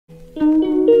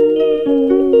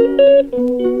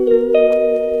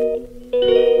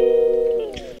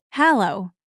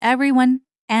Hello, everyone,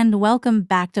 and welcome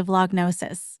back to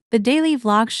Vlognosis, the daily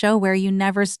vlog show where you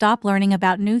never stop learning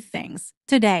about new things.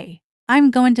 Today,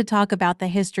 I'm going to talk about the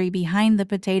history behind the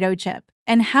potato chip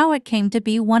and how it came to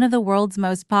be one of the world's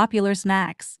most popular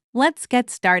snacks. Let's get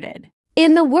started.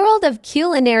 In the world of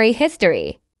culinary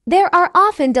history, there are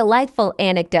often delightful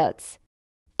anecdotes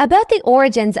about the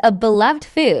origins of beloved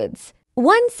foods.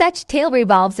 One such tale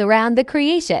revolves around the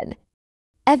creation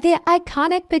of the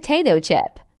iconic potato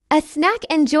chip, a snack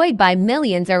enjoyed by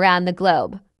millions around the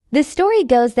globe. The story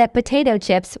goes that potato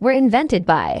chips were invented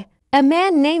by a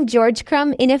man named George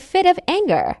Crum in a fit of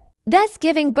anger, thus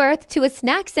giving birth to a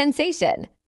snack sensation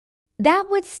that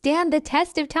would stand the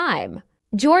test of time.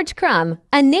 George Crum,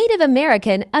 a Native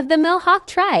American of the Mohawk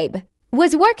tribe,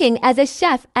 was working as a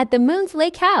chef at the Moon's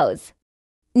Lake House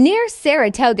near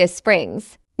Saratoga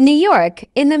Springs, New York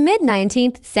in the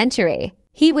mid-19th century.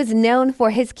 He was known for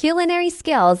his culinary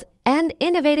skills and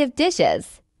innovative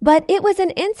dishes, but it was an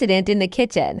incident in the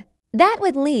kitchen that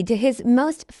would lead to his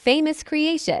most famous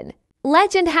creation.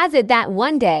 Legend has it that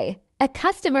one day, a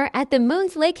customer at the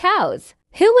Moon's Lake House,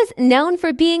 who was known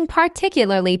for being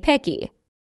particularly picky,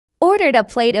 ordered a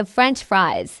plate of French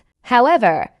fries.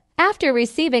 However, after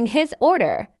receiving his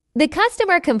order, the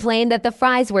customer complained that the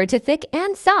fries were too thick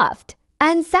and soft.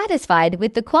 Unsatisfied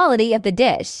with the quality of the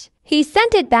dish, he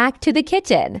sent it back to the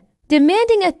kitchen,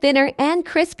 demanding a thinner and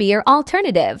crispier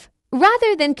alternative.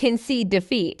 Rather than concede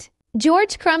defeat,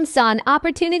 George Crum saw an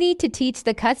opportunity to teach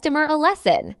the customer a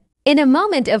lesson. In a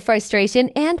moment of frustration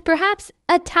and perhaps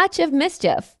a touch of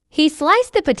mischief, he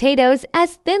sliced the potatoes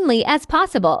as thinly as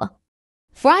possible,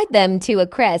 fried them to a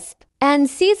crisp, and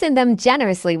seasoned them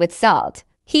generously with salt.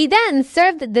 He then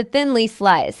served the thinly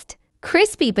sliced,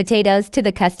 crispy potatoes to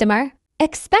the customer,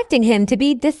 expecting him to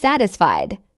be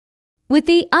dissatisfied with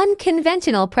the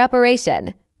unconventional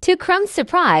preparation. To Crum's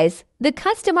surprise, the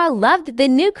customer loved the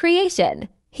new creation.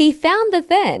 He found the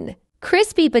thin,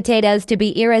 crispy potatoes to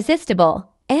be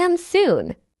irresistible, and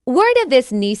soon, word of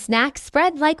this new snack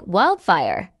spread like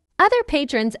wildfire. Other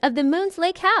patrons of the Moon's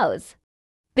Lake House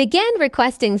began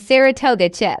requesting Saratoga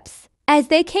chips as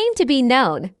they came to be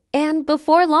known, and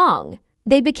before long,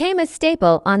 they became a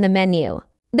staple on the menu.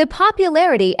 The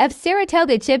popularity of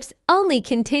Saratoga chips only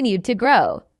continued to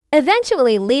grow,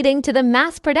 eventually leading to the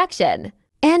mass production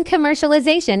and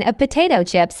commercialization of potato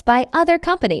chips by other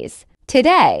companies.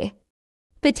 Today,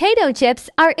 potato chips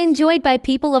are enjoyed by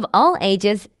people of all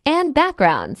ages and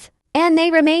backgrounds, and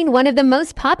they remain one of the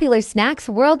most popular snacks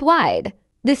worldwide.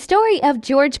 The story of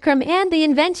George Crum and the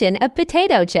invention of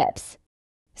potato chips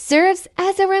serves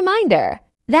as a reminder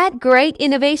that great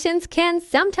innovations can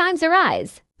sometimes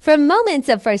arise from moments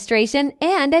of frustration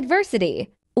and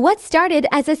adversity. What started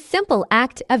as a simple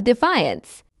act of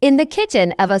defiance in the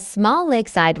kitchen of a small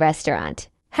lakeside restaurant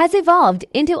has evolved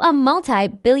into a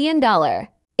multi-billion-dollar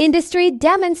industry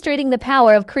demonstrating the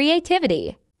power of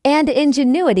creativity and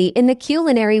ingenuity in the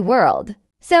culinary world.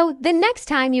 So the next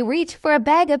time you reach for a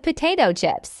bag of potato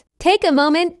chips, take a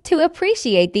moment to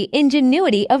appreciate the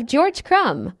ingenuity of George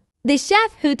Crum, the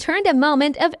chef who turned a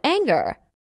moment of anger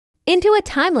into a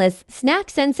timeless snack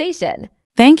sensation.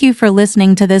 Thank you for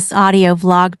listening to this audio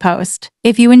vlog post.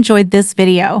 If you enjoyed this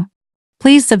video,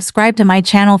 please subscribe to my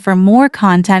channel for more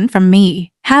content from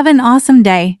me. Have an awesome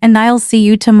day, and I'll see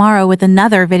you tomorrow with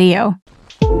another video.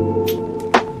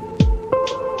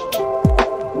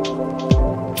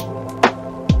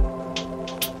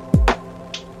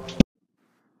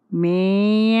 Me